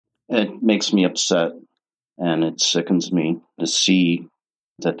It makes me upset, and it sickens me to see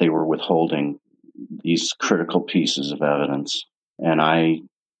that they were withholding these critical pieces of evidence. And I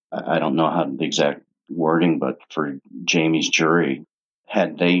don't know how the exact wording, but for Jamie's jury,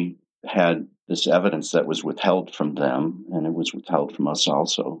 had they had this evidence that was withheld from them, and it was withheld from us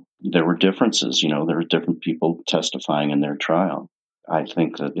also, there were differences. There were different people testifying in their trial. I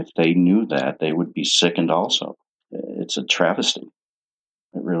think that if they knew that, they would be sickened also. It's a travesty.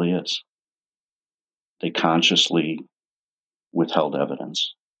 It really is. They consciously withheld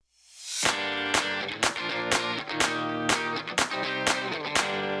evidence.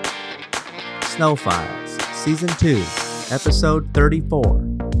 Snow Files, Season 2, Episode 34,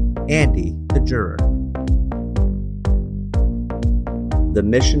 Andy the Juror. The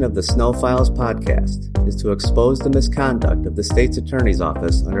mission of the Snow Files podcast is to expose the misconduct of the state's attorney's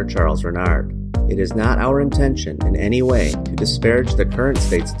office under Charles Renard. It is not our intention in any way to disparage the current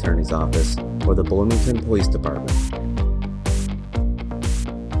state's attorney's office or the Bloomington Police Department.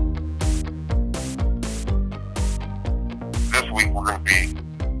 This week we're going to be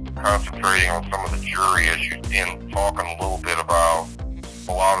concentrating on some of the jury issues and talking a little bit about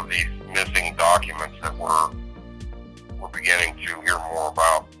a lot of these missing documents that we're beginning to hear more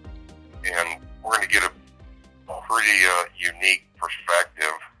about. And we're going to get a pretty unique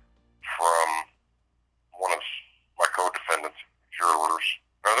perspective from one of my co-defendants, Jurors.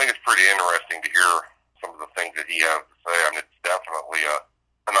 And I think it's pretty interesting to hear some of the things that he has to say. I mean, it's definitely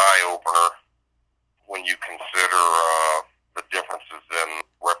an eye-opener when you consider the differences in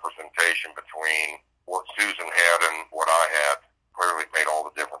representation between what Susan had and what I had. Clearly made all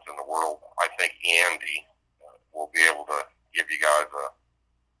the difference in the world. I think Andy will be able to give you guys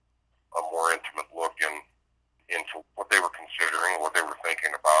a more intimate look into what they were considering, what they were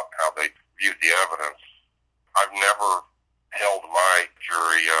thinking about, how they viewed the evidence. I've never held my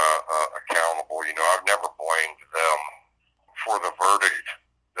jury accountable. I've never blamed them for the verdict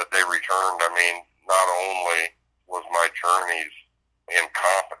that they returned. I mean, not only was my attorneys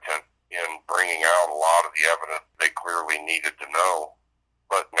incompetent in bringing out a lot of the evidence they clearly needed to know,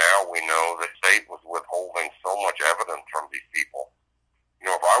 but now we know the state was withholding so much evidence from these people.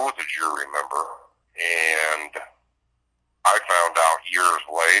 If I was a jury member and I found out years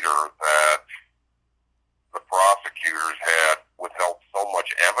later that the prosecutors had withheld so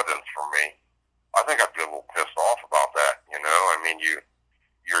much evidence from me, I think I'd be a little pissed off about that. I mean, you're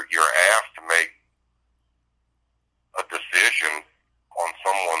asked to make a decision on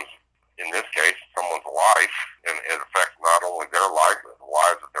someone's, in this case, someone's life, and it affects not only their life, but the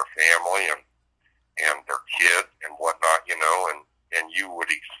lives of their family and their kids and whatnot, and you would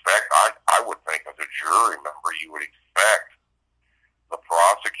expect, I would think as a jury member, you would expect the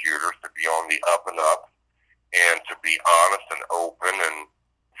prosecutors to be on the up and up and to be honest and open and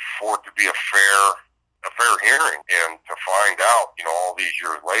for it to be a fair hearing, and to find out, all these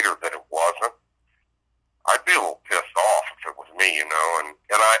years later that it wasn't, I'd be a little pissed off if it was me, and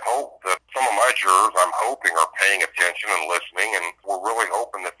I hope that some of my jurors, I'm hoping, are paying attention and listening, and we're really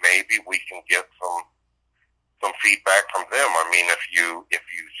hoping that maybe we can get some feedback from them. I mean, if you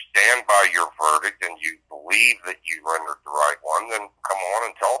stand by your verdict and you believe that you rendered the right one, then come on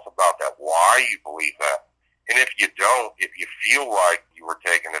and tell us about that, why you believe that. And if you don't, if you feel like you were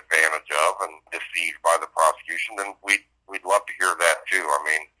taken advantage of and deceived by the prosecution, then we'd love to hear that too. I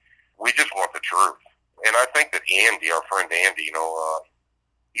mean, we just want the truth. And I think that Andy, our friend Andy,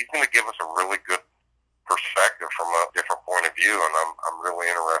 he's going to give us a really good perspective from a different point of view, and I'm really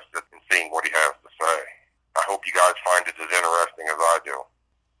interested in seeing what he has to say. I hope you guys find it as interesting as I do.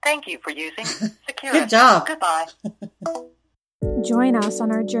 Thank you for using Security. Good job. Goodbye. Join us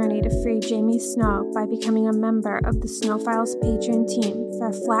on our journey to free Jamie Snow by becoming a member of the Snow Files Patreon team for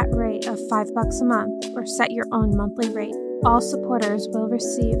a flat rate of $5 a month, or set your own monthly rate. All supporters will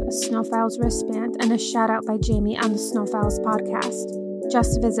receive a Snow Files wristband and a shout-out by Jamie on the Snow Files podcast.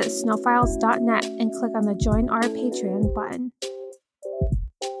 Just visit snowfiles.net and click on the Join Our Patreon button.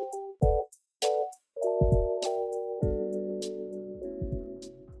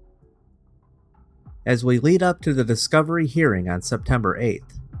 As we lead up to the discovery hearing on September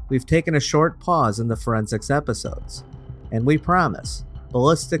 8th, we've taken a short pause in the forensics episodes, and we promise,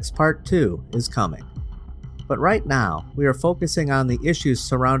 Ballistics Part 2 is coming. But right now, we are focusing on the issues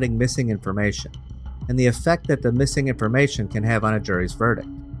surrounding missing information, and the effect that the missing information can have on a jury's verdict.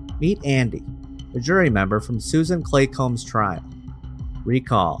 Meet Andy, a jury member from Susan Claycomb's trial.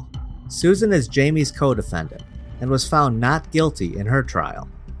 Recall, Susan is Jamie's co-defendant, and was found not guilty in her trial,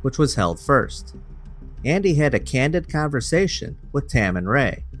 which was held first. Andy had a candid conversation with Tam and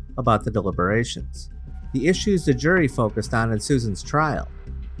Ray about the deliberations, the issues the jury focused on in Susan's trial,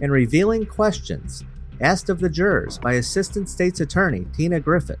 and revealing questions asked of the jurors by Assistant State's Attorney Tina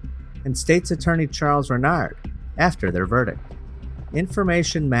Griffith and State's Attorney Charles Renard after their verdict.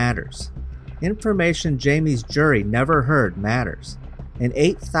 Information matters. Information Jamie's jury never heard matters. And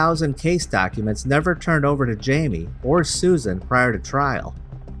 8,000 case documents never turned over to Jamie or Susan prior to trial,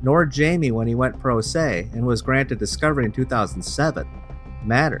 nor Jamie when he went pro se and was granted discovery in 2007,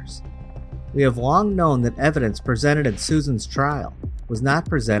 matters. We have long known that evidence presented in Susan's trial was not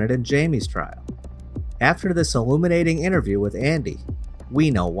presented in Jamie's trial. After this illuminating interview with Andy,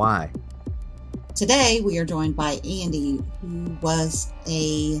 we know why. Today, we are joined by Andy, who was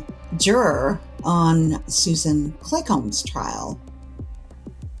a juror on Susan Claycomb's trial.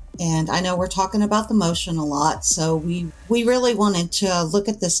 And I know we're talking about the motion a lot, so we really wanted to look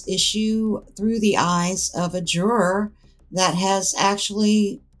at this issue through the eyes of a juror that has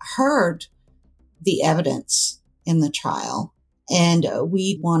actually heard the evidence in the trial. And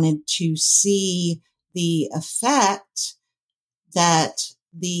we wanted to see the effect that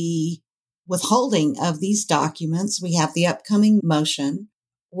the withholding of these documents, we have the upcoming motion,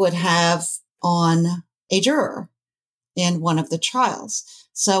 would have on a juror in one of the trials.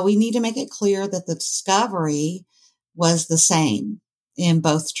 So we need to make it clear that the discovery was the same in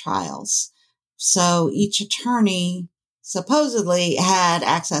both trials. So each attorney supposedly had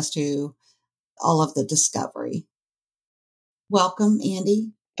access to all of the discovery. Welcome,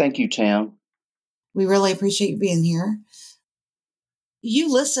 Andy. Thank you, Tam. We really appreciate you being here.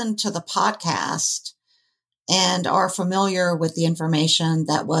 You listened to the podcast and are familiar with the information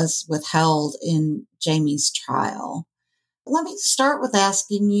that was withheld in Jamie's trial. Let me start with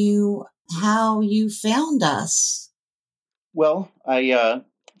asking you how you found us. Well, I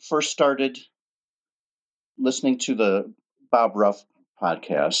first started listening to the Bob Ruff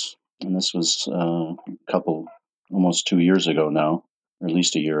podcast, and this was almost 2 years ago now, or at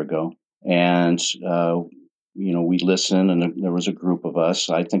least a year ago. And, we listened, and there was a group of us.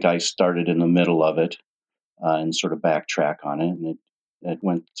 I think I started in the middle of it and sort of backtrack on it. And it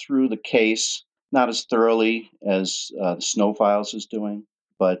went through the case, not as thoroughly as the Snow Files is doing,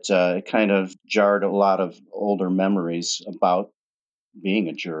 but it kind of jarred a lot of older memories about being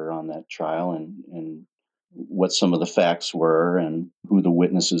a juror on that trial and what some of the facts were and who the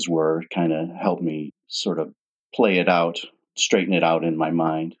witnesses were. Kind of helped me sort of play it out, straighten it out in my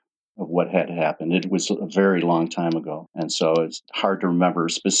mind of what had happened. It was a very long time ago, and so it's hard to remember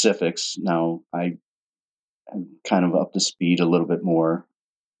specifics. Now I'm kind of up to speed a little bit more,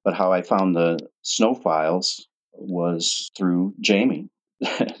 but how I found the Snow Files was through Jamie.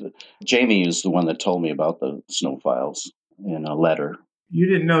 Jamie is the one that told me about the Snow Files in a letter. You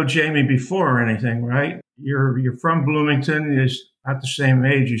didn't know Jamie before or anything, right? You're from Bloomington, is at the same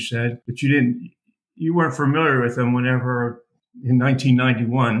age, you said, but you weren't familiar with him whenever in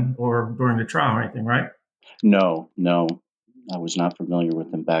 1991 or during the trial or anything, right? No, I was not familiar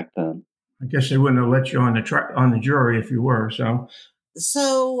with him back then. I guess they wouldn't have let you on the jury if you were.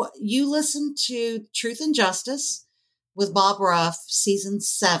 So you listened to Truth and Justice with Bob Ruff, season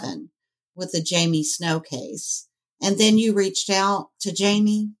 7, with the Jamie Snow case. And then you reached out to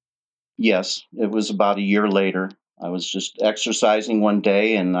Jamie? Yes, it was about a year later. I was just exercising one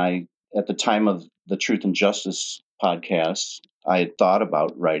day, and at the time of the Truth and Justice podcast, I had thought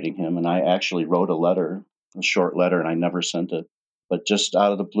about writing him, and I actually wrote a short letter, and I never sent it. But just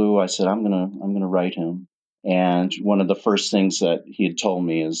out of the blue, I said, I'm gonna write him. And one of the first things that he had told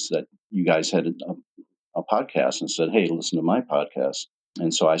me is that you guys had a podcast, and said, hey, listen to my podcast.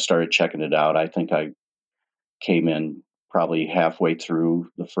 And so I started checking it out. I think I came in probably halfway through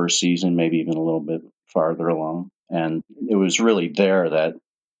the first season, maybe even a little bit farther along. And it was really there that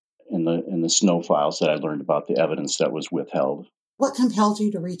in the Snow Files that I learned about the evidence that was withheld. What compelled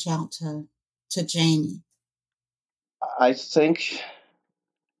you to reach out to Jamie? I think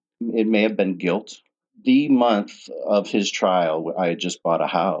it may have been guilt. The month of his trial, I had just bought a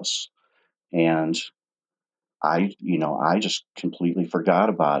house, and I just completely forgot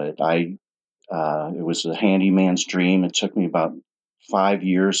about it. It was a handyman's dream. It took me about 5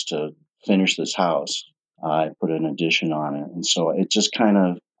 years to finish this house. I put an addition on it. And so it just kind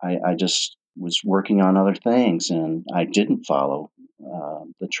of, I just was working on other things, and I didn't follow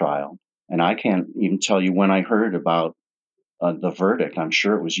the trial. And I can't even tell you when I heard about the verdict. I'm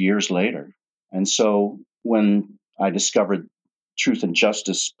sure it was years later. And so when I discovered Truth and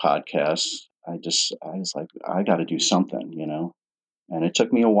Justice podcasts, I was like, I got to do something, and it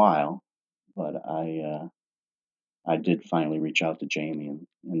took me a while. But I did finally reach out to Jamie,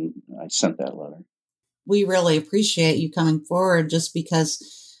 and I sent that letter. We really appreciate you coming forward, just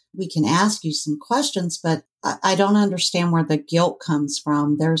because we can ask you some questions, but I don't understand where the guilt comes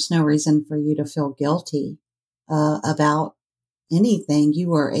from. There's no reason for you to feel guilty about anything. You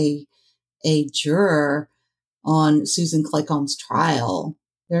were a juror on Susan Claycomb's trial.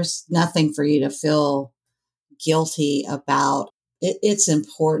 There's nothing for you to feel guilty about. It's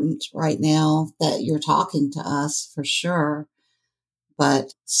important right now that you're talking to us for sure,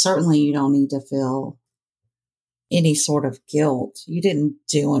 but certainly you don't need to feel any sort of guilt. You didn't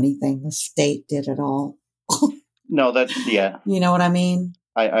do anything. The state did it all. No, yeah. You know what I mean?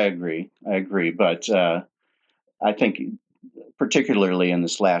 I agree. But I think particularly in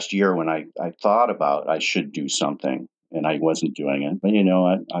this last year when I thought about I should do something and I wasn't doing it. But,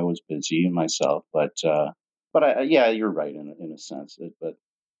 I was busy myself. But yeah, you're right in a sense. But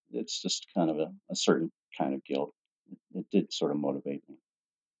it's just kind of a certain kind of guilt. It did sort of motivate me.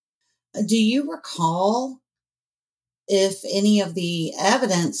 Do you recall if any of the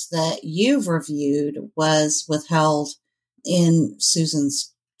evidence that you've reviewed was withheld in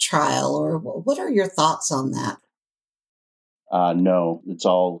Susan's trial, or what are your thoughts on that? No, it's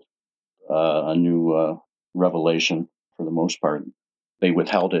all a new revelation for the most part. They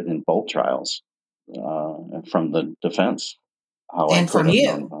withheld it in both trials from the defense. And from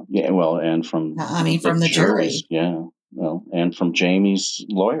you. Yeah, well, and from from the jury. Yeah, well, and from Jamie's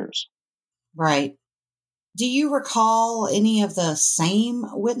lawyers. Right. Do you recall any of the same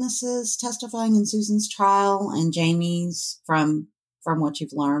witnesses testifying in Susan's trial and Jamie's from what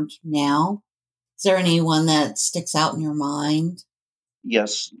you've learned now? Is there anyone that sticks out in your mind?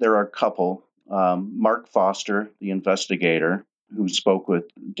 Yes, there are a couple. Mark Foster, the investigator who spoke with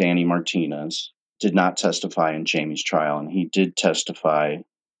Danny Martinez, did not testify in Jamie's trial, and he did testify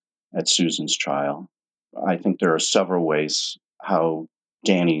at Susan's trial. I think there are several ways how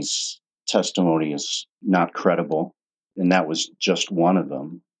Danny's testimony is not credible, and that was just one of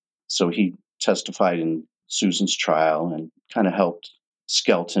them. So he testified in Susan's trial and kind of helped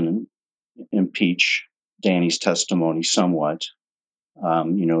Skelton impeach Danny's testimony somewhat.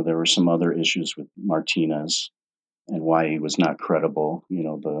 There were some other issues with Martinez and why he was not credible,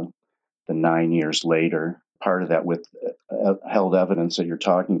 the 9 years later. Part of that with held evidence that you're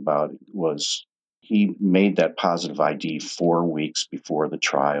talking about was he made that positive ID 4 weeks before the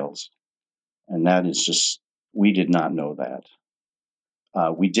trials. And that is just, we did not know that.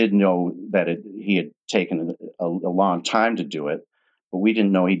 We did know that he had taken a long time to do it, but we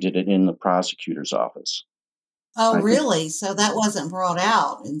didn't know he did it in the prosecutor's office. Oh, really? So that wasn't brought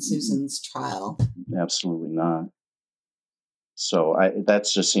out in Susan's trial? Absolutely not. So that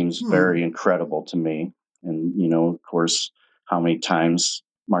just seems very incredible to me. And, of course, how many times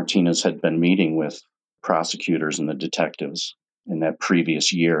Martinez had been meeting with prosecutors and the detectives in that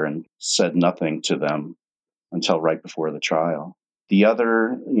previous year and said nothing to them until right before the trial. The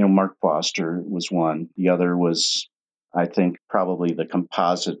other, Mark Foster was one. The other was, I think, probably the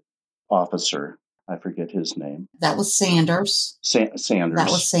composite officer. I forget his name. That was Sanders. Sanders. That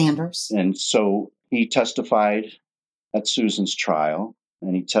was Sanders. And so he testified at Susan's trial,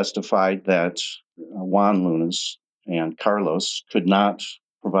 and he testified that Juan Lunas and Carlos could not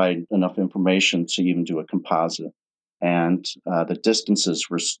provide enough information to even do a composite. And the distances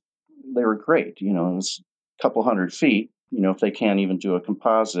were great. It was a couple 100 feet. If they can't even do a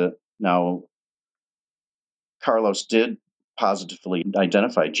composite. Now, Carlos did positively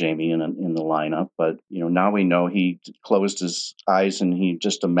identify Jamie in the lineup, but now we know he closed his eyes and he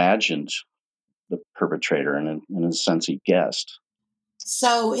just imagined the perpetrator, and in a sense he guessed.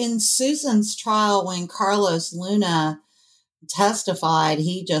 So in Susan's trial, when Carlos Luna testified,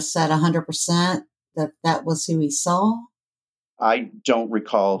 he just said 100% that was who he saw? I don't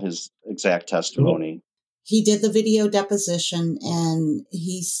recall his exact testimony. He did the video deposition and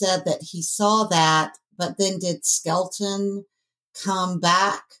he said that he saw that, but then did Skelton come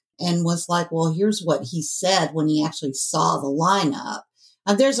back and was like, well, here's what he said when he actually saw the lineup.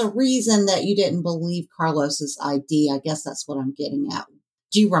 There's a reason that you didn't believe Carlos's ID. I guess that's what I'm getting at.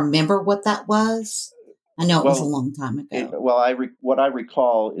 Do you remember what that was? I know it was a long time ago. What I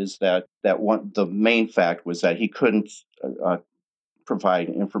recall is that the main fact was that he couldn't provide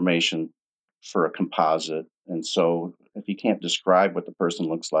information for a composite. And so if he can't describe what the person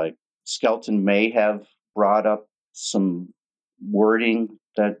looks like, Skelton may have brought up some wording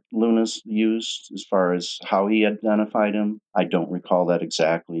that Lunas used as far as how he identified him. I don't recall that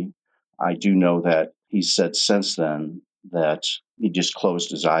exactly. I do know that he said since then that he just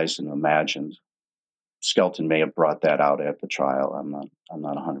closed his eyes and imagined. Skelton may have brought that out at the trial. I'm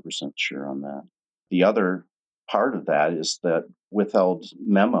not 100% sure on that. The other part of that is that withheld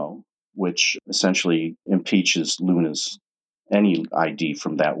memo, which essentially impeaches Lunas any ID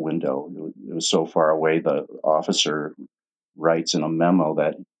from that window. It was so far away. The officer writes in a memo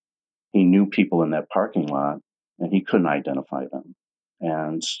that he knew people in that parking lot and he couldn't identify them.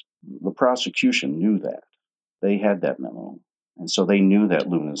 And the prosecution knew that. They had that memo. And so they knew that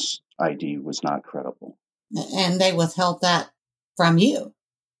Luna's ID was not credible. And they withheld that from you.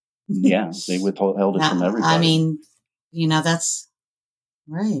 Yeah, they withheld it from everybody. I mean, that's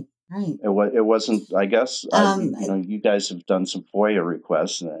right. It wasn't, I guess, you guys have done some FOIA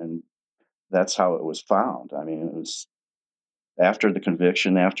requests, and that's how it was found. I mean, it was after the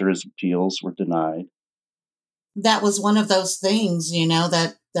conviction, after his appeals were denied. That was one of those things,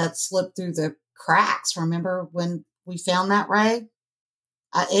 that slipped through the cracks. Remember when we found that, Ray?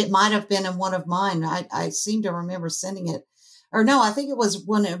 It might have been in one of mine. I seem to remember sending it. Or no, I think it was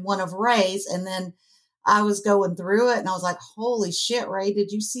one of Ray's. And then I was going through it and I was like, holy shit, Ray,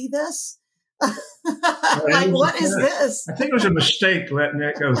 did you see this? Like, what is this? I think it was a mistake letting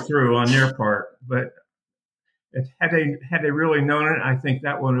that go through on their part. But had they really known it, I think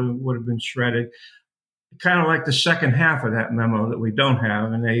that one would have been shredded. Kind of like the second half of that memo that we don't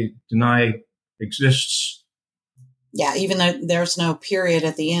have, and they deny exists. Yeah, even though there's no period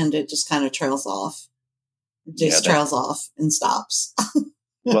at the end, it just kind of trails off. It just trails off and stops.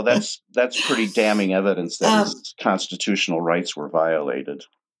 Well, that's pretty damning evidence that his constitutional rights were violated.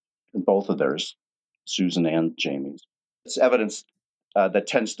 Both of theirs, Susan and Jamie's. It's evidence that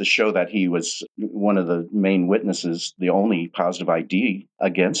tends to show that he was one of the main witnesses. The only positive ID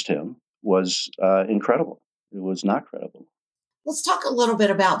against him was incredible. It was not credible. Let's talk a little bit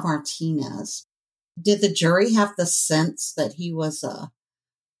about Martinez. Did the jury have the sense that he was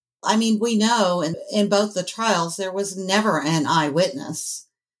we know in both the trials, there was never an eyewitness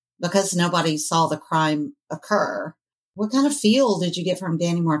because nobody saw the crime occur. What kind of feel did you get from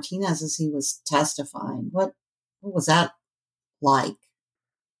Danny Martinez as he was testifying? What was that like?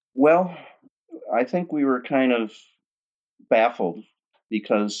 Well, I think we were kind of baffled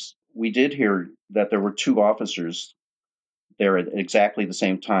because we did hear that there were two officers there at exactly the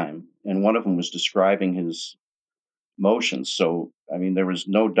same time, and one of them was describing his motions. So, there was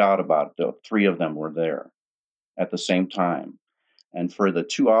no doubt about it. The three of them were there at the same time. And for the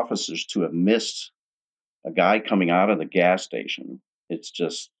two officers to have missed a guy coming out of the gas station, it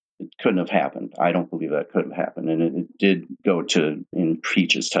couldn't have happened. I don't believe that could have happened. And it did go to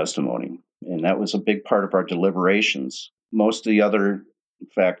impeach his testimony. And that was a big part of our deliberations. Most of the other, in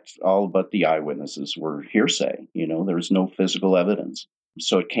fact, all but the eyewitnesses were hearsay. There was no physical evidence.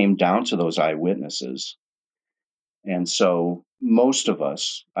 So it came down to those eyewitnesses. And so most of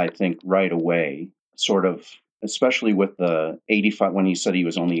us, I think, right away, sort of, especially with the 85, when he said he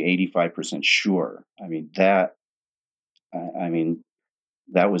was only 85% sure, that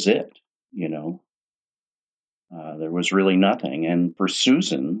was it, there was really nothing. And for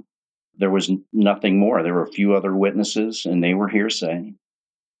Susan, there was nothing more. There were a few other witnesses, and they were hearsay.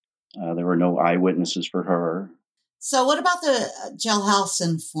 There were no eyewitnesses for her. So what about the jailhouse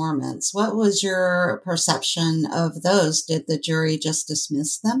informants? What was your perception of those? Did the jury just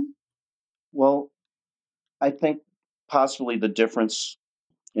dismiss them? Well, I think possibly the difference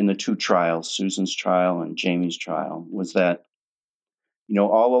in the two trials, Susan's trial and Jamie's trial, was that,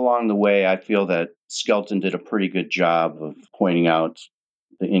 all along the way, I feel that Skelton did a pretty good job of pointing out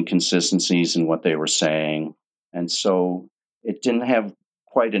the inconsistencies in what they were saying. And so it didn't have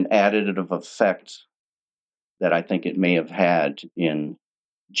quite an additive effect that I think it may have had in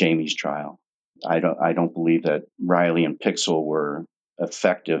Jamie's trial. I don't believe that Riley and Pixel were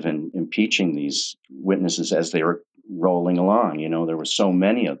effective in impeaching these witnesses as they were rolling along. There were so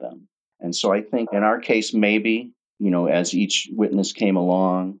many of them. And so I think in our case, maybe, as each witness came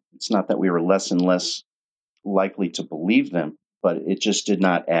along, it's not that we were less and less likely to believe them, but it just did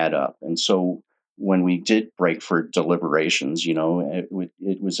not add up. And so when we did break for deliberations, it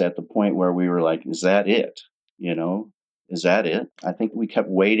was at the point where we were like, is that it? Is that it? I think we kept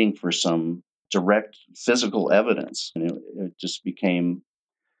waiting for some direct physical evidence. And it just became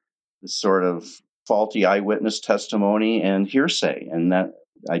this sort of faulty eyewitness testimony and hearsay. And that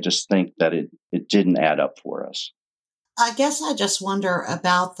I just think that it didn't add up for us. I guess I just wonder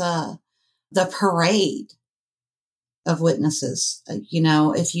about the parade of witnesses.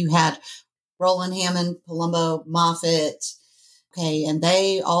 If you had Roland Hammond, Palumbo, Moffitt, and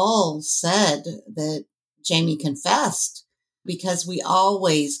they all said that Jamie confessed, because we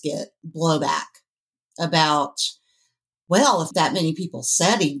always get blowback about, well, if that many people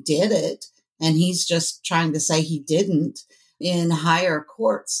said he did it and he's just trying to say he didn't. In higher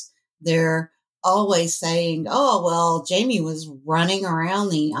courts, they're always saying, oh, well, Jamie was running around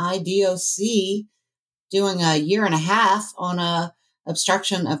the IDOC doing a year and a half on a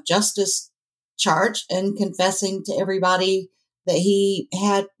obstruction of justice charge and confessing to everybody that he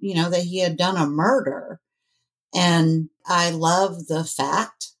had, that he had done a murder. And I love the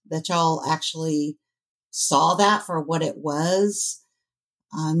fact that y'all actually saw that for what it was.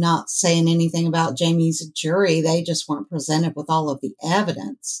 I'm not saying anything about Jamie's jury. They just weren't presented with all of the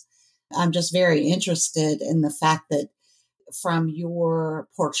evidence. I'm just very interested in the fact that from your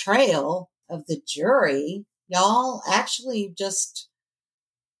portrayal of the jury, y'all actually just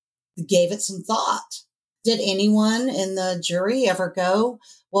gave it some thought. Did anyone in the jury ever go,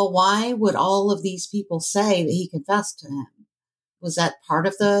 well, why would all of these people say that he confessed to him? Was that part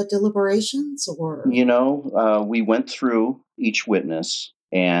of the deliberations, or? We went through each witness,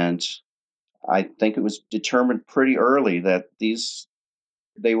 and I think it was determined pretty early that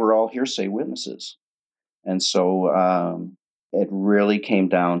they were all hearsay witnesses. And so it really came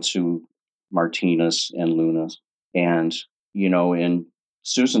down to Martinez and Luna. And, in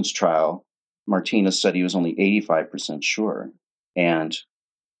Susan's trial, Martinez said he was only 85% sure. And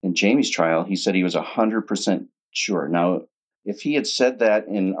in Jamie's trial, he said he was 100% sure. Now, if he had said that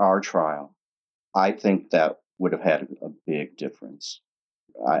in our trial, I think that would have had a big difference.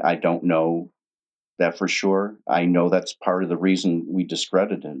 I don't know that for sure. I know that's part of the reason we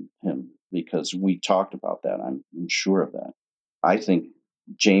discredited him, because we talked about that. I'm sure of that. I think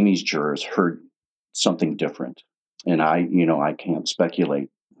Jamie's jurors heard something different. And I can't speculate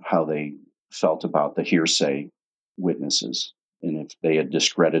how they felt about the hearsay witnesses and if they had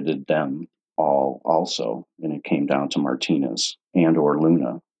discredited them all also. And it came down to Martinez and or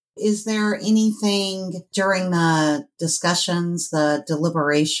Luna. Is there anything during the discussions, the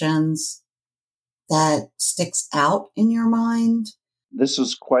deliberations, that sticks out in your mind? This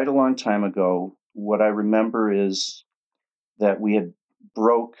was quite a long time ago. What I remember is that we had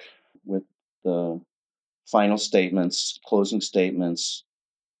broke with the final statements, closing statements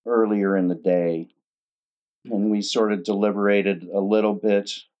earlier in the day. And we sort of deliberated a little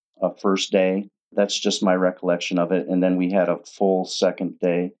bit a first day. That's just my recollection of it. And then we had a full second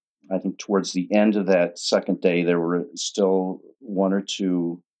day. I think towards the end of that second day, there were still one or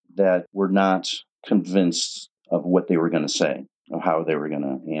two that were not convinced of what they were going to say, of how they were going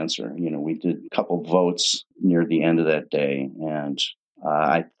to answer. We did a couple votes near the end of that day. And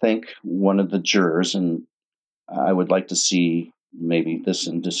I think one of the jurors, and I would like to see maybe this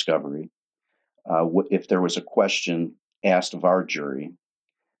in discovery, if there was a question asked of our jury,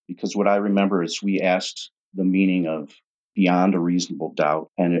 because what I remember is we asked the meaning of beyond a reasonable doubt,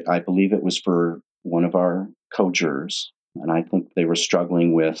 and I believe it was for one of our co-jurors, and I think they were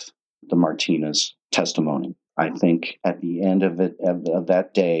struggling with the Martinez testimony. I think at the end of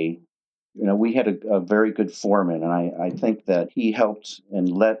that day, we had a very good foreman, and I think that he helped and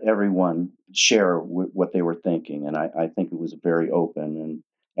let everyone share what they were thinking, and I think it was very open. And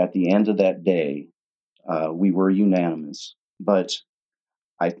at the end of that day, we were unanimous, but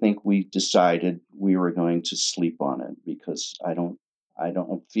I think we decided we were going to sleep on it, because I don't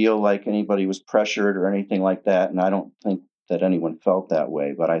feel like anybody was pressured or anything like that, and I don't think that anyone felt that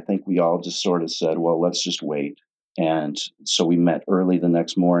way. But I think we all just sort of said, well, let's just wait. And so we met early the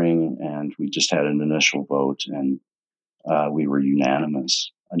next morning, and we just had an initial vote, and we were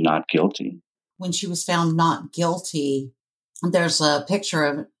unanimous, not guilty. When she was found not guilty, there's a picture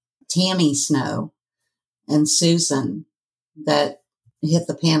of Tammy Snow and Susan that hit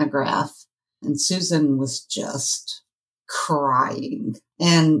the pantograph, and Susan was just crying.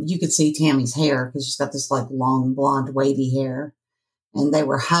 And you could see Tammy's hair, because she's got this like long blonde wavy hair, and they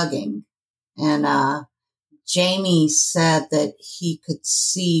were hugging. And Jamie said that he could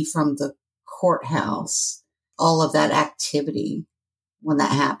see from the courthouse all of that activity when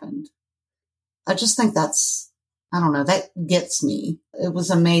that happened. I just think I don't know, that gets me. It was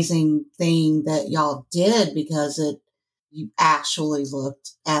an amazing thing that y'all did, because you actually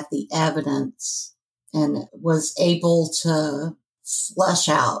looked at the evidence and was able to flesh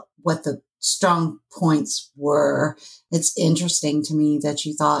out what the strong points were. It's interesting to me that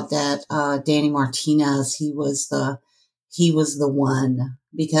you thought that Danny Martinez, he was the one,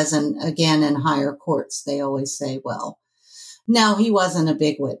 because in higher courts, they always say, well, no, he wasn't a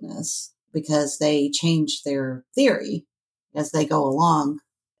big witness, because they changed their theory as they go along.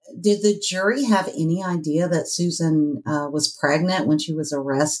 Did the jury have any idea that Susan was pregnant when she was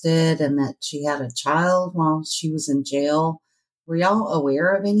arrested, and that she had a child while she was in jail? Were y'all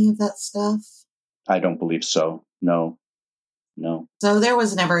aware of any of that stuff? I don't believe so. No. So there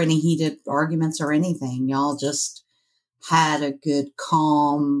was never any heated arguments or anything. Y'all just had a good,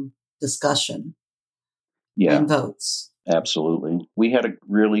 calm discussion. Yeah. And votes. Absolutely. We had a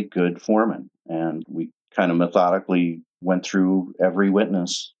really good foreman, and we kind of methodically went through every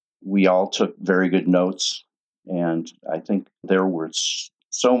witness. We all took very good notes, and I think there were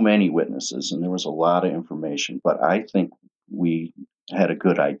so many witnesses and there was a lot of information, but I think we had a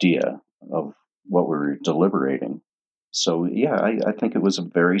good idea of what we were deliberating. So, yeah, I think it was a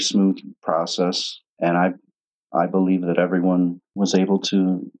very smooth process, and I believe that everyone was able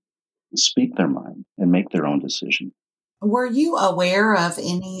to speak their mind and make their own decision. Were you aware of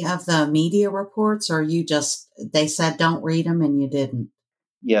any of the media reports, or they said don't read them and you didn't?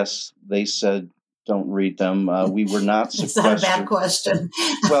 Yes, they said don't read them. We were not Is sequestered. that a bad question?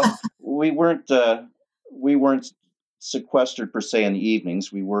 Well, we weren't sequestered per se in the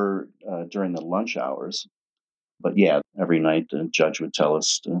evenings. We were during the lunch hours. But yeah, every night the judge would tell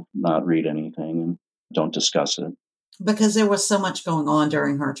us to not read anything and don't discuss it. Because there was so much going on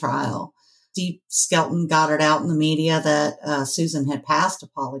during her trial. Steve Skelton got it out in the media that Susan had passed a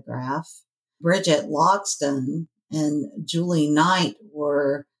polygraph. Bridget Logston and Julie Knight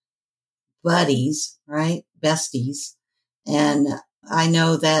were buddies, right? Besties. And I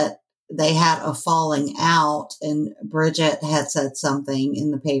know that they had a falling out, and Bridget had said something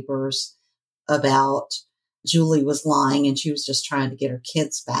in the papers about Julie was lying and she was just trying to get her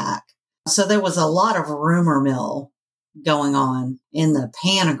kids back. So there was a lot of rumor mill going on in the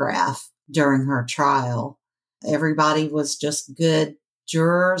pantograph during her trial. Everybody was just good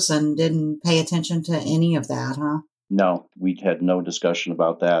jurors and didn't pay attention to any of that, huh? No, we had no discussion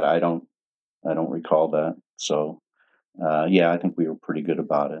about that. I don't recall that. So, yeah, I think we were pretty good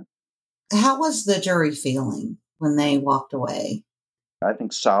about it. How was the jury feeling when they walked away? I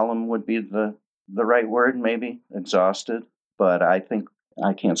think solemn would be the right word, maybe exhausted. But I think,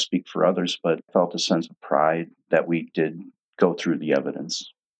 I can't speak for others, but felt a sense of pride that we did go through the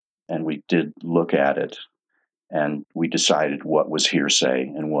evidence and we did look at it and we decided what was hearsay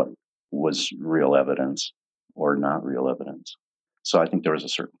and what was real evidence or not real evidence. So I think there was a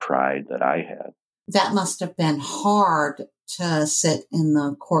certain pride that I had. That must have been hard to sit in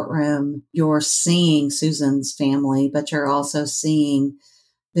the courtroom. You're seeing Susan's family, but you're also seeing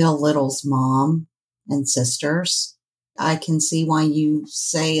Bill Little's mom and sisters. I can see why you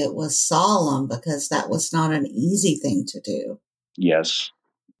say it was solemn, because that was not an easy thing to do. Yes.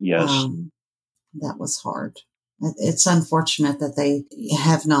 That was hard. It's unfortunate that they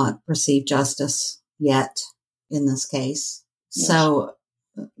have not received justice yet in this case. Yes. So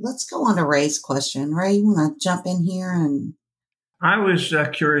let's go on to Ray's question. Ray, you want to jump in here? And I was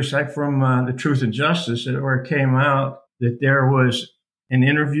curious, from the Truth and Justice, where it came out that there was an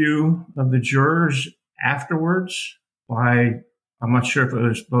interview of the jurors afterwards by, I'm not sure if it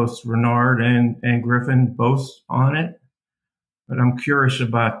was both Renard and Griffin, both on it, but I'm curious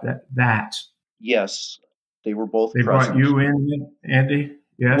about that. Yes, they were both They present. brought you in, Andy?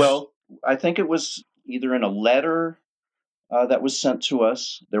 Yes? Well, I think it was either in a letter that was sent to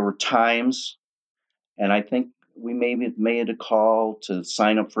us. There were times, and I think we maybe made a call to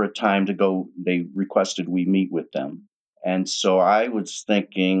sign up for a time to go. They requested we meet with them. And so I was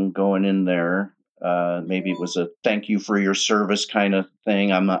thinking going in there, maybe it was a thank you for your service kind of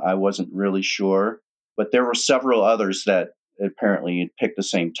thing. I wasn't really sure, but there were several others that apparently picked the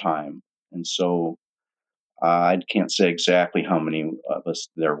same time. And so I can't say exactly how many of us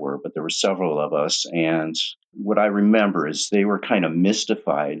there were, but there were several of us. And what I remember is they were kind of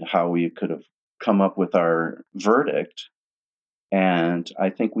mystified how we could have come up with our verdict. And I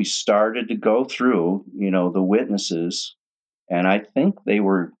think we started to go through, the witnesses. And I think they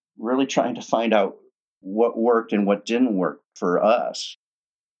were really trying to find out what worked and what didn't work for us.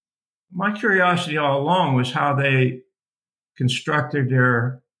 My curiosity all along was how they constructed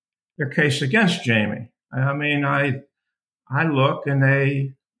their case against Jamie. I mean, I look, and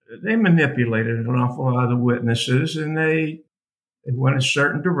they manipulated an awful lot of the witnesses, and they went a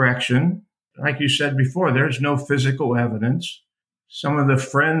certain direction. Like you said before, there's no physical evidence. Some of the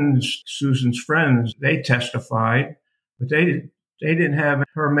friends, Susan's friends, they testified, but they didn't have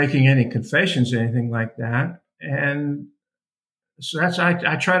her making any confessions, anything like that. And so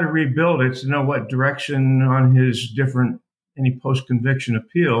I try to rebuild it to know what direction on his any post-conviction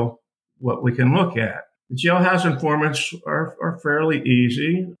appeal, what we can look at. The jailhouse informants are fairly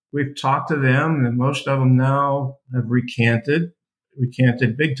easy. We've talked to them, and most of them now have recanted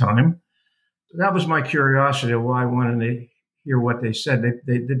big time. That was my curiosity of why I wanted to hear what they said.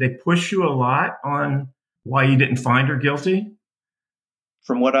 Did they push you a lot on why you didn't find her guilty?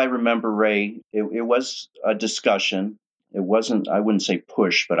 From what I remember, Ray, it was a discussion. It wasn't, I wouldn't say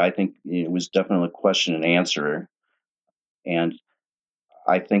push, but I think it was definitely a question and answer. And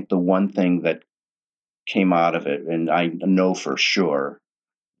I think the one thing that came out of it, and I know for sure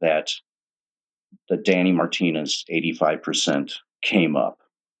that the Danny Martinez 85% came up.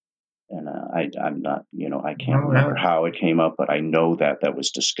 And I'm not, I can't remember how it came up, but I know that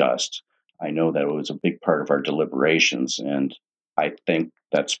was discussed. I know that it was a big part of our deliberations. And I think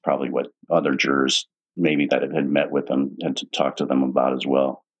that's probably what other jurors maybe that had met with them had to talk to them about as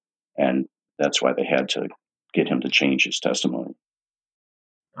well. And that's why they had to get him to change his testimony.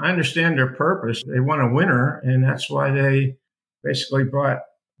 I understand their purpose. They want a winner, and that's why they basically brought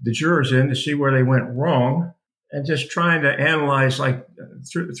the jurors in to see where they went wrong, and just trying to analyze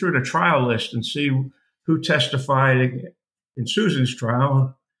through the trial list and see who testified in Susan's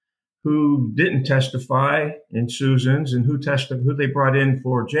trial, who didn't testify in Susan's, and who they brought in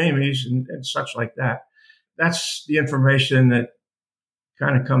for Jamie's, and such like that. That's the information that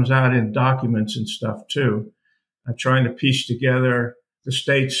kind of comes out in documents and stuff too. I'm trying to piece together the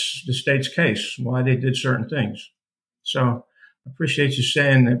state's case, why they did certain things. So I appreciate you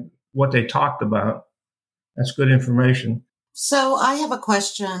saying that what they talked about. That's good information. So I have a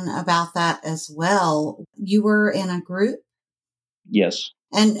question about that as well. You were in a group? Yes.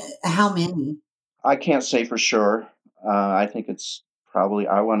 And how many? I can't say for sure. I think it's probably,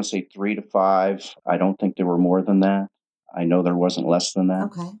 I want to say 3 to 5. I don't think there were more than that. I know there wasn't less than that.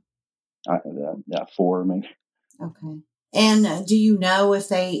 Okay. 4 maybe. Okay. And do you know if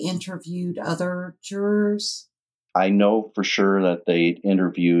they interviewed other jurors? I know for sure that they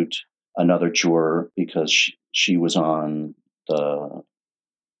interviewed another juror because she was on the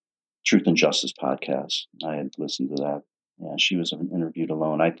Truth and Justice podcast. I had listened to that. Yeah, she was interviewed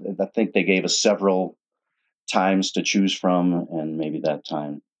alone. I think they gave us several times to choose from, and maybe that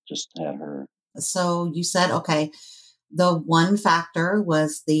time just had her. So you said, okay, the one factor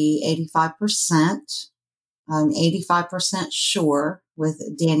was the 85%. 85% sure with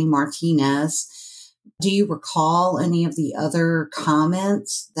Danny Martinez. Do you recall any of the other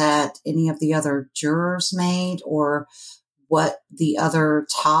comments that any of the other jurors made, or what the other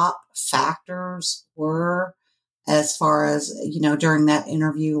top factors were as far as, during that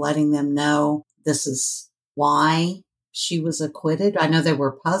interview, letting them know this is why she was acquitted? I know they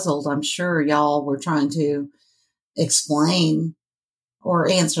were puzzled. I'm sure y'all were trying to explain or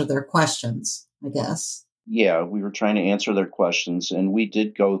answer their questions, I guess. Yeah, we were trying to answer their questions, and we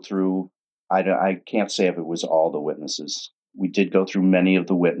did go through, I can't say if it was all the witnesses. We did go through many of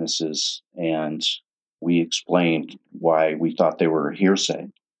the witnesses, and we explained why we thought they were hearsay,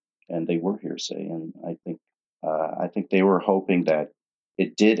 and they were hearsay. And I think they were hoping that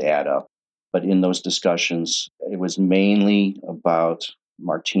it did add up. But in those discussions, it was mainly about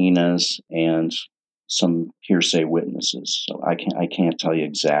Martinez and some hearsay witnesses. So I can't tell you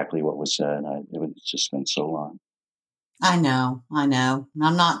exactly what was said. It was just been so long. I know.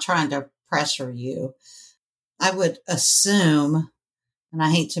 I'm not trying to pressure you. I would assume, and I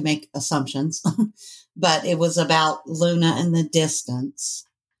hate to make assumptions, but it was about Luna in the distance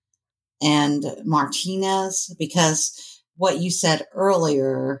and Martinez, because what you said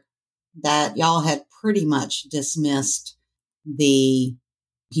earlier, that y'all had pretty much dismissed the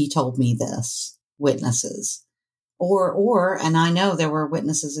 "he told me this" witnesses, or, and I know there were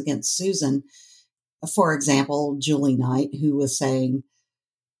witnesses against Susan, for example, Julie Knight, who was saying,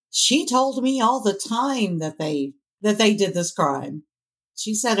 she told me all the time that they did this crime.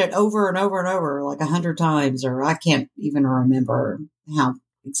 She said it over and over and over, like 100 times, or I can't even remember how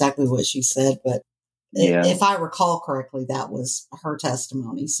exactly what she said, but yeah. If I recall correctly, that was her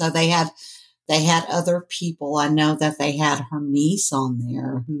testimony. So they had other people. I know that they had her niece on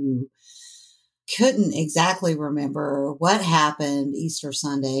there who couldn't exactly remember what happened Easter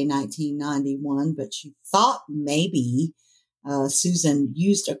Sunday, 1991, but she thought maybe Susan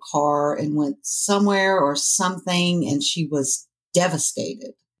used a car and went somewhere or something, and she was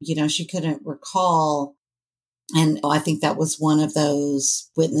devastated. She couldn't recall. And I think that was one of those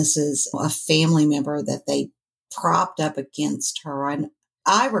witnesses, a family member that they propped up against her. And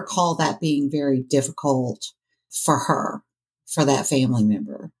I recall that being very difficult for her, for that family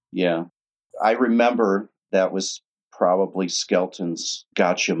member. Yeah. I remember that was probably Skelton's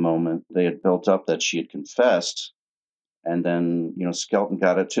gotcha moment. They had built up that she had confessed. And then, Skelton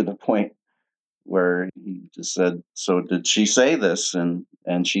got it to the point where he just said, so did she say this? And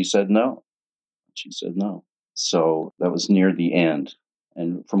she said no. She said no. So that was near the end.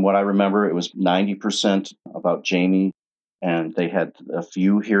 And from what I remember, it was 90% about Jamie. And they had a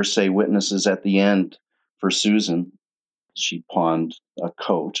few hearsay witnesses at the end for Susan. She pawned a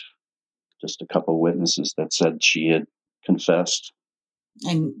coat. Just a couple of witnesses that said she had confessed.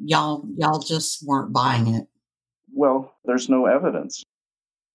 And y'all just weren't buying it. Well, there's no evidence.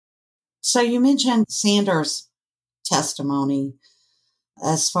 So you mentioned Sanders' testimony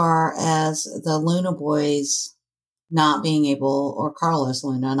as far as the Luna boys not being able, or Carlos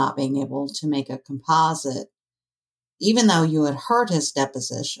Luna not being able to make a composite, even though you had heard his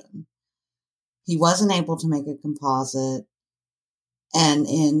deposition, he wasn't able to make a composite. And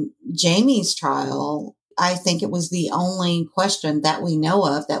in Jamie's trial, I think it was the only question that we know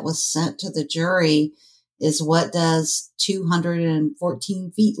of that was sent to the jury is, what does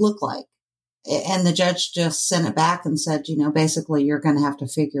 214 feet look like? And the judge just sent it back and said, basically you're going to have to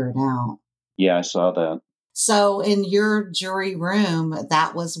figure it out. Yeah, I saw that. So in your jury room,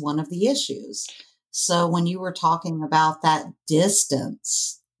 that was one of the issues. So when you were talking about that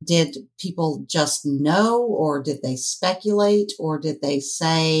distance, did people just know, or did they speculate, or did they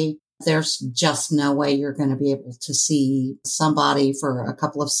say there's just no way you're going to be able to see somebody for a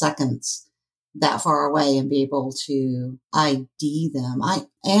couple of seconds that far away and be able to ID them?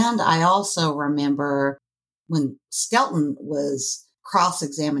 I also remember when Skelton was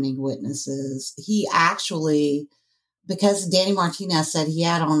cross-examining witnesses, he actually, because Danny Martinez said he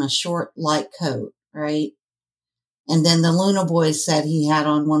had on a short light coat, right? And then the Luna boys said he had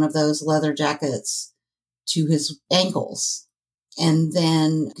on one of those leather jackets to his ankles. And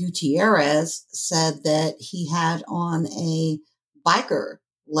then Gutierrez said that he had on a biker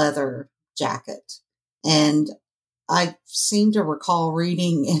leather jacket. And I seem to recall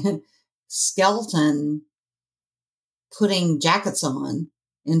reading Skelton putting jackets on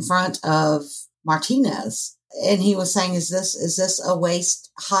in front of Martinez. And he was saying, is this a waist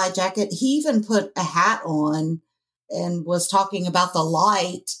high jacket? He even put a hat on and was talking about the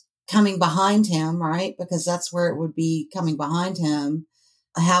light coming behind him, right? Because that's where it would be coming behind him,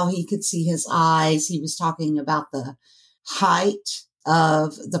 how he could see his eyes. He was talking about the height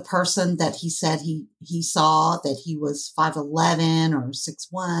of the person that he said he saw, that he was 5'11" or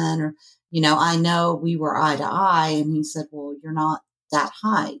 6'1", or, I know we were eye to eye. And he said, well, you're not that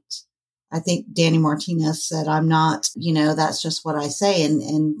height. I think Danny Martinez said, I'm not, that's just what I say.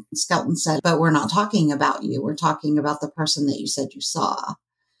 And Skelton said, but we're not talking about you. We're talking about the person that you said you saw.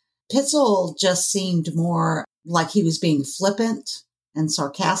 Pitzel just seemed more like he was being flippant and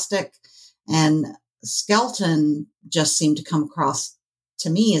sarcastic. And Skelton just seemed to come across to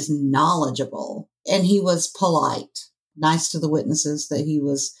me as knowledgeable. And he was polite, nice to the witnesses that he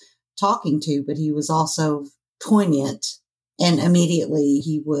was talking to, but he was also poignant. And immediately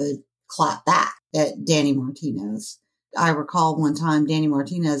he would clap back at Danny Martinez. I recall one time Danny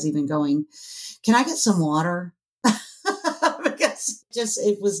Martinez even going, can I get some water? Because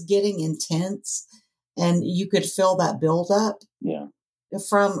it was getting intense and you could feel that buildup. Yeah.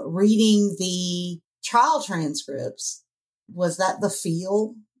 From reading the trial transcripts, was that the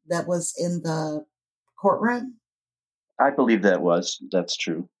feel that was in the courtroom? I believe that's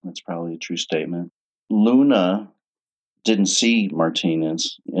true. That's probably a true statement. Luna didn't see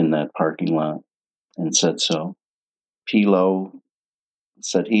Martinez in that parking lot and said so. Pilo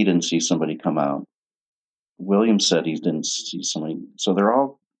said he didn't see somebody come out. Williams said he didn't see somebody. So they're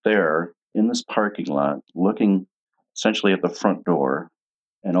all there in this parking lot looking essentially at the front door,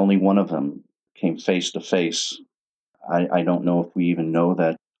 and only one of them came face to face. I don't know if we even know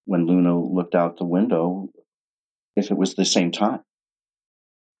that when Luna looked out the window, if it was the same time.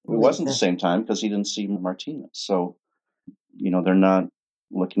 It wasn't the same time because he didn't see Martinez. So, they're not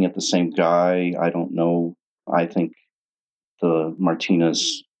looking at the same guy. I don't know. I think the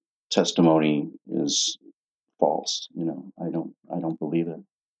Martinez testimony is false. I don't believe it.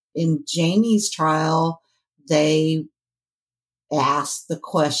 In Jamie's trial, they asked the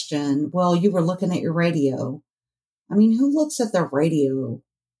question, well, you were looking at your radio. I mean, who looks at their radio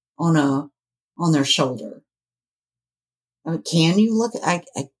on their shoulder? Can you look? I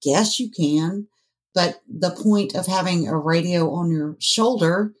guess you can, but the point of having a radio on your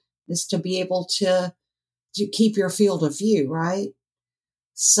shoulder is to be able to keep your field of view, right?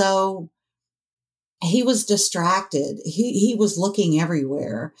 So he was distracted. He was looking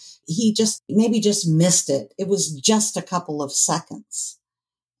everywhere. He maybe just missed it. It was just a couple of seconds.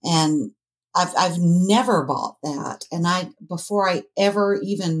 And I've never bought that. And before I ever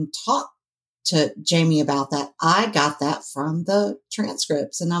even talked to Jamie about that, I got that from the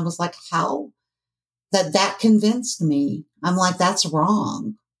transcripts. And I was like, how? That convinced me. I'm like, that's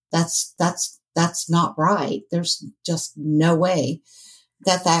wrong. That's not right. There's just no way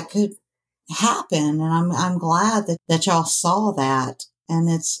that could happen. And I'm glad that y'all saw that. And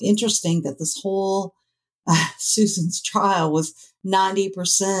it's interesting that this whole Susan's trial was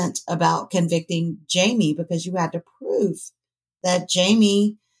 90% about convicting Jamie, because you had to prove that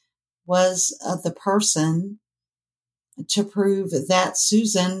Jamie was the person to prove that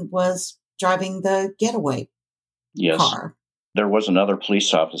Susan was driving the getaway car. There was another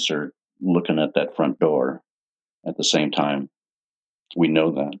police officer looking at that front door at the same time. We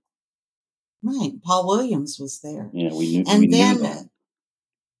know that. Right. Paul Williams was there. Yeah, we knew. And we then, knew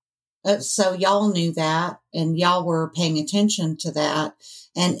that. So y'all knew that, and y'all were paying attention to that.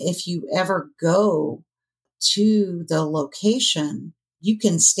 And if you ever go to the location, you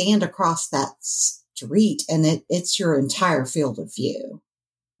can stand across that street, and it's your entire field of view.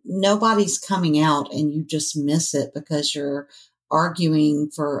 Nobody's coming out, and you just miss it because you're arguing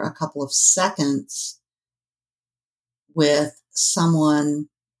for a couple of seconds with someone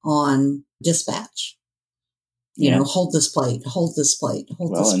on dispatch. You know, hold this plate, hold this plate,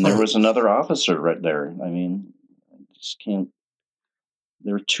 hold this plate. And there was another officer right there. I mean, I just can't.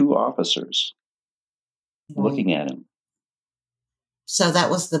 There were two officers looking at him. So that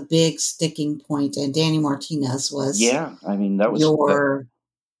was the big sticking point, and Danny Martinez was. Yeah, I mean, that was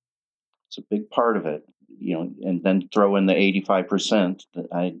it's a big part of it, you know. And then throw in the 85%.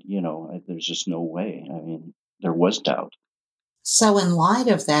 That there's just no way. I mean, there was doubt. So in light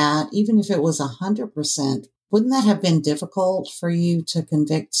of that, even if it was 100%, wouldn't that have been difficult for you to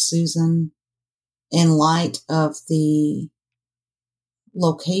convict Susan in light of the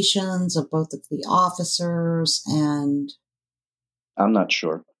locations of both of the officers? And I'm not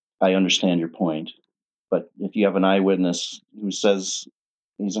sure. I understand your point. But if you have an eyewitness who says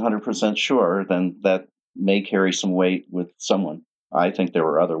he's 100% sure, then that may carry some weight with someone. I think there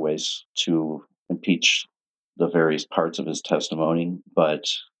were other ways to impeach the various parts of his testimony, but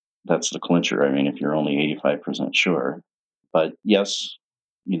that's the clincher. I mean, if you're only 85% sure. But yes,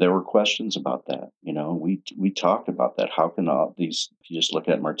 there were questions about that. You know, we talked about that. How can all these, if you just look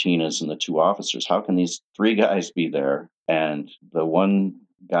at Martinez and the two officers, how can these three guys be there? And the one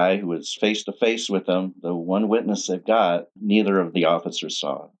guy who was face to face with them, the one witness they've got, neither of the officers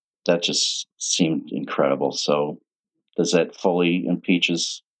saw it. That just seemed incredible. So does that fully impeach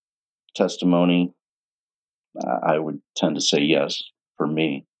his testimony? I would tend to say yes, for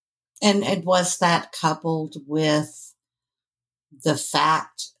me. And was that coupled with the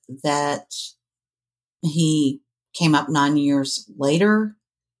fact that he came up 9 years later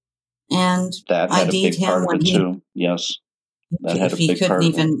and that had ID'd a big him part when of it too? Yes. That had if a he big couldn't part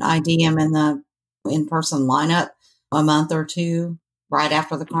even ID him in the in-person lineup a month or two right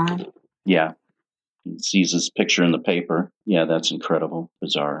after the crime? Yeah. He sees his picture in the paper. Yeah, that's incredible.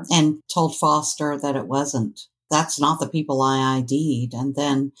 Bizarre. And told Foster that it wasn't. That's not the people I ID'd. And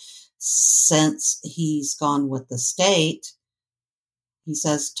then since he's gone with the state, he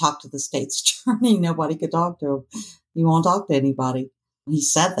says, talk to the state's attorney. Nobody could talk to him. He won't talk to anybody. He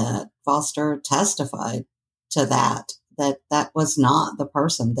said that. Foster testified to that was not the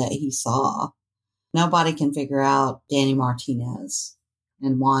person that he saw. Nobody can figure out Danny Martinez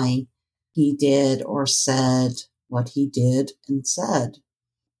and why he did or said what he did and said.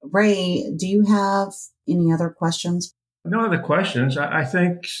 Ray, do you have any other questions? No other questions. I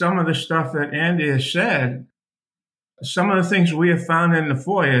think some of the stuff that Andy has said, some of the things we have found in the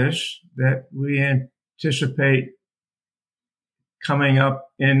FOIAs that we anticipate coming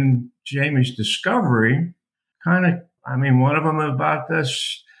up in Jamie's discovery, one of them about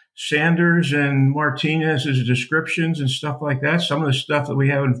this Sanders and Martinez's descriptions and stuff like that. Some of the stuff that we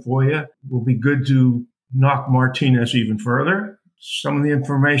have in FOIA will be good to knock Martinez even further. Some of the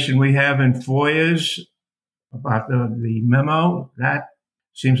information we have in FOIAs about the memo, that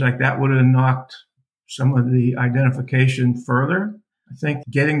seems like that would have knocked some of the identification further. I think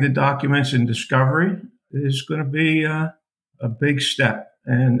getting the documents in discovery is going to be a big step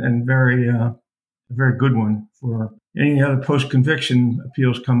and a very good one for any other post-conviction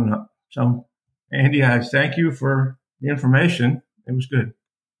appeals coming up. So, Andy, I thank you for the information. It was good.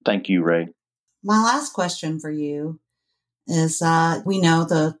 Thank you, Ray. My last question for you is, we know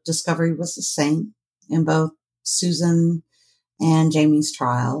the discovery was the same in both Susan and Jamie's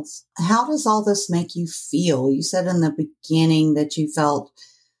trials. How does all this make you feel? You said in the beginning that you felt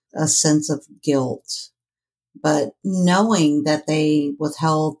a sense of guilt, but knowing that they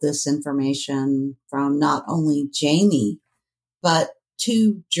withheld this information from not only Jamie, but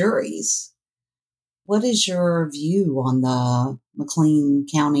two juries, what is your view on the McLean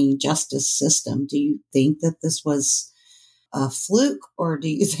County justice system? Do you think that this was a fluke, or do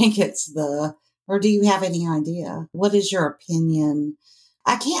you think or do you have any idea? What is your opinion?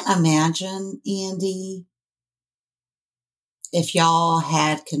 I can't imagine, Andy, if y'all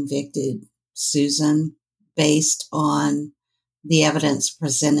had convicted Susan based on the evidence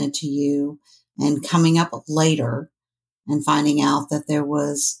presented to you and coming up later and finding out that there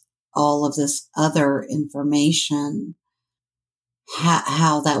was all of this other information,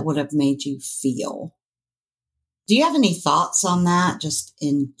 how that would have made you feel. Do you have any thoughts on that, just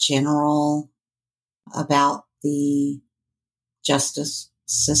in general, about the justice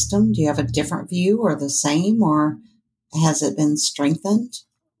system? Do you have a different view or the same, or has it been strengthened?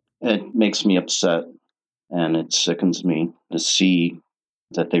 It makes me upset, and it sickens me to see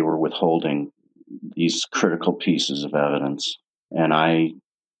that they were withholding these critical pieces of evidence. And I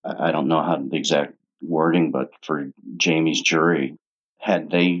don't know how the exact wording, but for Jamie's jury,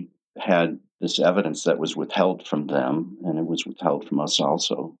 had they had this evidence that was withheld from them, and it was withheld from us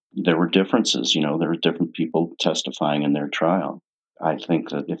also, there were differences. There were different people testifying in their trial. I think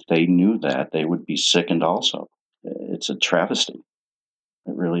that if they knew that, they would be sickened also. It's a travesty.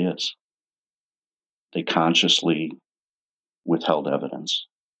 It really is. They consciously withheld evidence.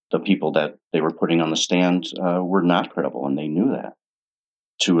 The people that they were putting on the stand were not credible, and they knew that.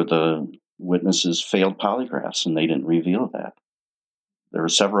 2 of the witnesses failed polygraphs, and they didn't reveal that. There were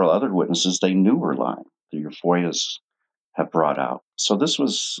several other witnesses they knew were lying, that your FOIAs have brought out. So this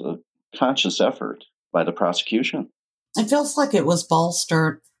was a conscious effort by the prosecution. It feels like it was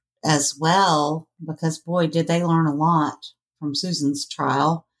bolstered as well, because, boy, did they learn a lot from Susan's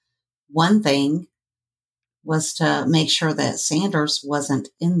trial. One thing was to make sure that Sanders wasn't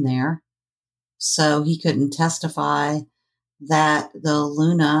in there, so he couldn't testify that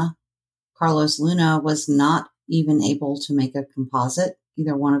Carlos Luna was not even able to make a composite,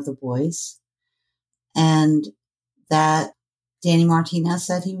 either one of the boys, and that Danny Martinez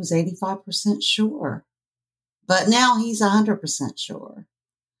said he was 85% sure. But now he's 100% sure.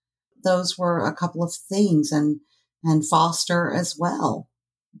 Those were a couple of things, and Foster as well,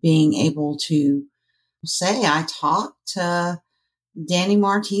 being able to say, I talked to Danny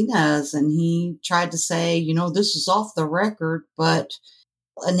Martinez, and he tried to say, this is off the record, but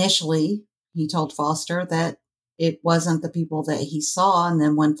initially he told Foster that it wasn't the people that he saw. And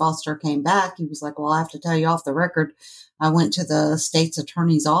then when Foster came back, he was like, well, I have to tell you off the record, I went to the state's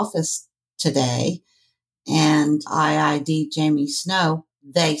attorney's office today and I ID'd Jamie Snow.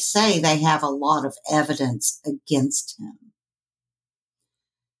 They say they have a lot of evidence against him.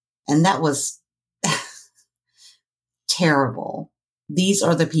 And that was terrible. These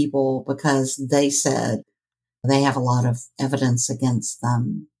are the people, because they said they have a lot of evidence against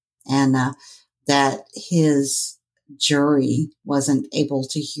them, and that his jury wasn't able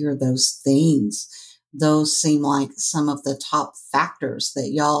to hear those things. Those seem like some of the top factors that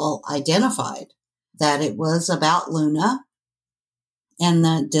y'all identified, that it was about Luna and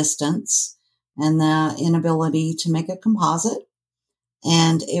the distance and the inability to make a composite.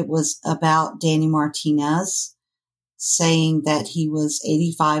 And it was about Danny Martinez saying that he was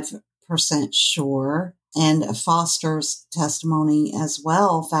 85% sure. And Foster's testimony as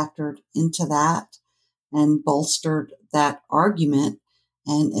well factored into that and bolstered that argument.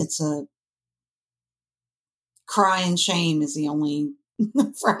 And it's a crying shame is the only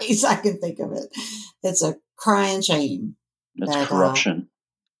phrase I can think of it. It's a crying shame. It's corruption.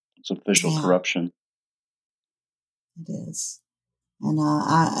 It's official corruption. It is. And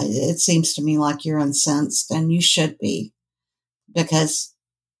it seems to me like you're incensed, and you should be, because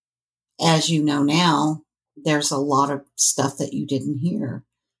as you know now, there's a lot of stuff that you didn't hear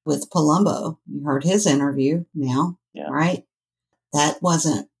with Palumbo. You heard his interview now, right? That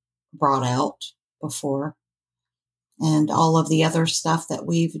wasn't brought out before. And all of the other stuff that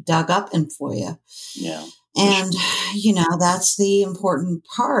we've dug up in FOIA. Yeah. And, that's the important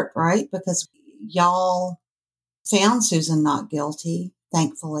part, right? Because y'all found Susan not guilty,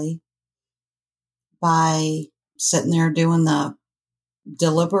 thankfully, by sitting there doing the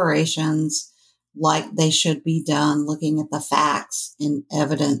deliberations like they should be done, looking at the facts and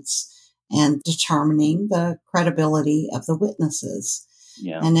evidence and determining the credibility of the witnesses.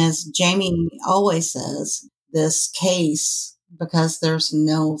 Yeah. And as Jamie always says, this case, because there's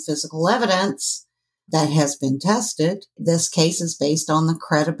no physical evidence that has been tested, this case is based on the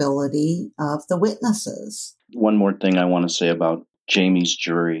credibility of the witnesses. One more thing I want to say about Jamie's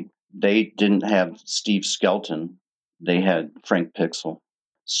jury. They didn't have Steve Skelton. They had Frank Pixel.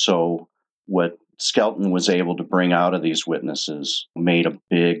 So what Skelton was able to bring out of these witnesses made a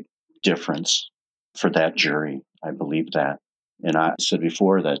big difference for that jury. I believe that. And I said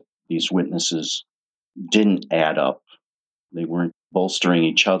before that these witnesses didn't add up. They weren't bolstering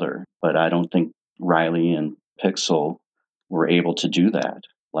each other. But I don't think Riley and Pixel were able to do that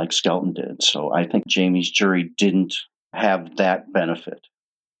like Skelton did. So I think Jamie's jury didn't have that benefit,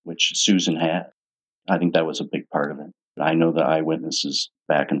 which Susan had. I think that was a big part of it. I know the eyewitnesses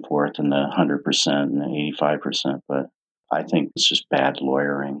back and forth in the 100% and the 85%, but I think it's just bad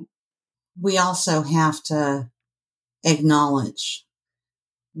lawyering. We also have to acknowledge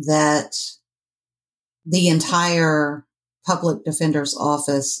that the entire public defender's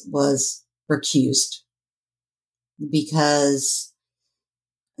office was recused because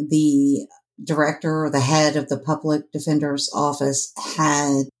the director or the head of the public defender's office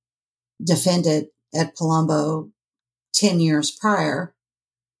had defended Ed Palumbo 10 years prior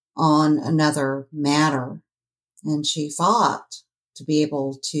on another matter. And she fought to be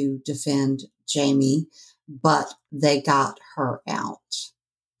able to defend Jamie, but they got her out.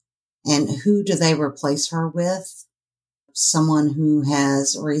 And who do they replace her with? Someone who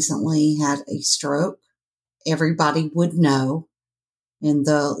has recently had a stroke. Everybody would know in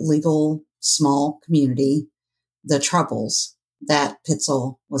the legal small community the troubles that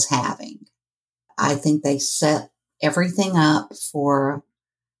Pitzel was having. I think they set everything up for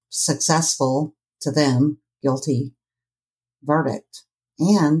successful, to them, guilty verdict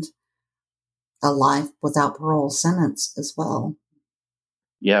and a life without parole sentence as well.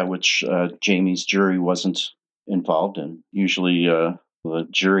 Yeah, which Jamie's jury wasn't involved in. Usually the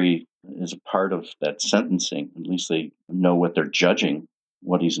jury is a part of that sentencing. At least they know what they're judging,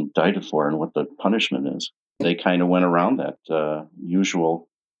 what he's indicted for, and what the punishment is. They kind of went around that usual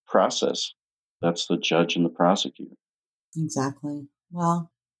process. That's the judge and the prosecutor. Exactly.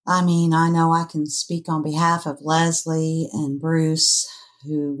 Well, I mean, I know I can speak on behalf of Leslie and Bruce,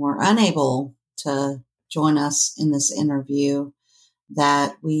 who were unable to join us in this interview,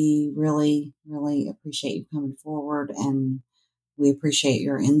 that we really, really appreciate you coming forward, and we appreciate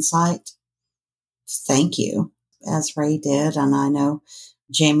your insight. Thank you, as Ray did, and I know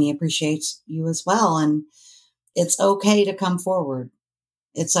Jamie appreciates you as well. And it's okay to come forward.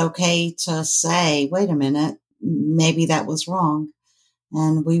 It's okay to say, wait a minute, maybe that was wrong.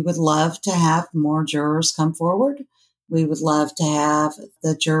 And we would love to have more jurors come forward. We would love to have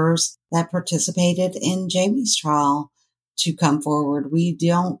the jurors that participated in Jamie's trial to come forward. We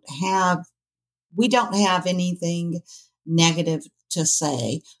don't have anything negative to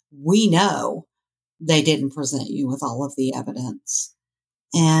say. We know they didn't present you with all of the evidence.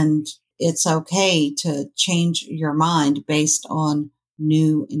 And it's okay to change your mind based on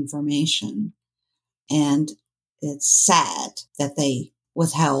new information. And it's sad that they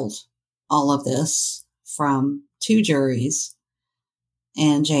withheld all of this from two juries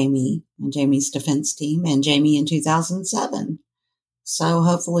and Jamie's defense team and Jamie in 2007. So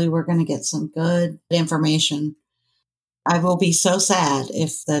hopefully we're going to get some good information. I will be so sad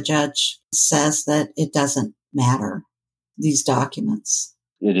if the judge says that it doesn't matter, these documents.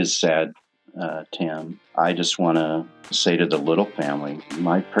 It is sad, Tam. I just want to say to the Little family,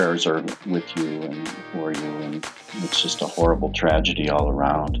 my prayers are with you and for you, and it's just a horrible tragedy all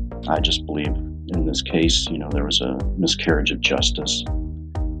around. I just believe in this case, there was a miscarriage of justice.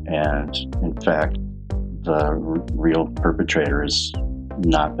 And in fact, the real perpetrator has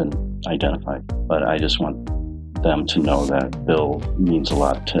not been identified. But I just want them to know that Bill means a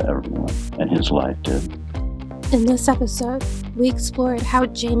lot to everyone, and his life did. In this episode, we explored how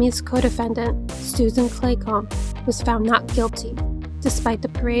Jamie's co-defendant, Susan Claycomb, was found not guilty, despite the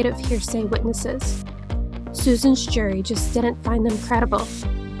parade of hearsay witnesses. Susan's jury just didn't find them credible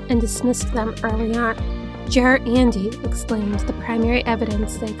and dismissed them early on. Juror Andy explained the primary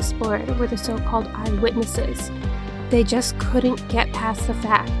evidence they explored were the so-called eyewitnesses. They just couldn't get past the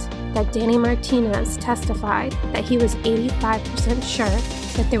fact that Danny Martinez testified that he was 85% sure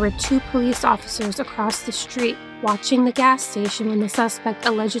that there were two police officers across the street watching the gas station when the suspect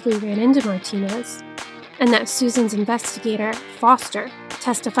allegedly ran into Martinez, and that Susan's investigator, Foster,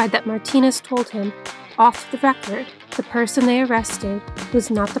 testified that Martinez told him, off the record, the person they arrested was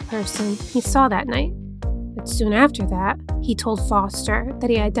not the person he saw that night. But soon after that, he told Foster that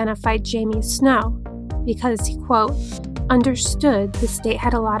he identified Jamie Snow because he, quote, understood the state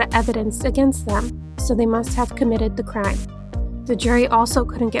had a lot of evidence against them, so they must have committed the crime. The jury also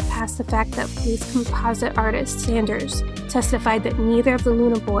couldn't get past the fact that police composite artist Sanders testified that neither of the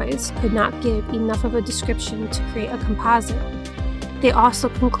Luna boys could not give enough of a description to create a composite. They also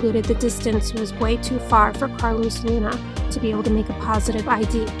concluded the distance was way too far for Carlos Luna to be able to make a positive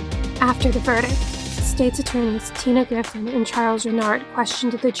ID. After the verdict, state's attorneys Tina Griffin and Charles Renard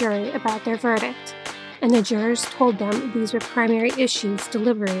questioned the jury about their verdict, and the jurors told them these were primary issues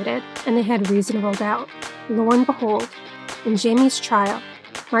deliberated and they had reasonable doubt. Lo and behold, in Jamie's trial,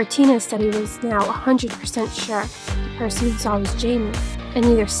 Martinez said he was now 100% sure the person he saw was Jamie, and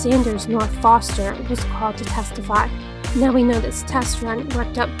neither Sanders nor Foster was called to testify. Now we know this test run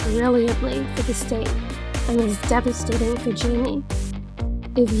worked out brilliantly for the state and was devastating for Jamie.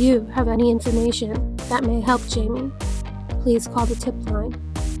 If you have any information that may help Jamie, please call the tip line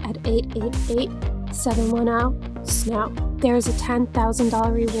at 888-710-SNOW. There is a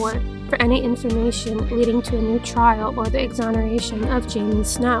 $10,000 reward for any information leading to a new trial or the exoneration of Jamie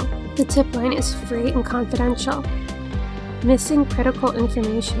Snow. The tip line is free and confidential. Missing critical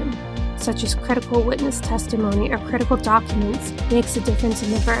information, such as critical witness testimony or critical documents, makes a difference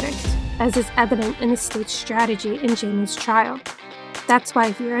in the verdict, as is evident in the state's strategy in Jamie's trial. That's why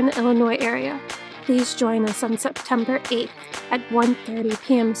if you're in the Illinois area, please join us on September 8th at 1:30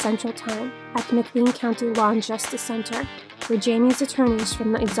 p.m. Central Time at the McLean County Law and Justice Center, where Jamie's attorneys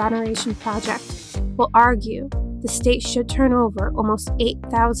from the Exoneration Project will argue the state should turn over almost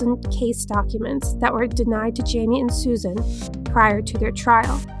 8,000 case documents that were denied to Jamie and Susan prior to their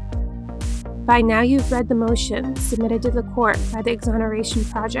trial. By now you've read the motion submitted to the court by the Exoneration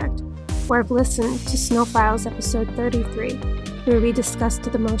Project, or have listened to Snow Files episode 33, where we discussed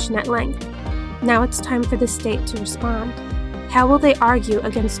the motion at length. Now it's time for the state to respond. How will they argue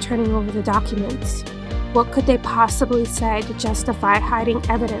against turning over the documents? What could they possibly say to justify hiding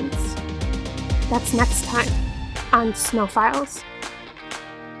evidence? That's next time on Snow Files.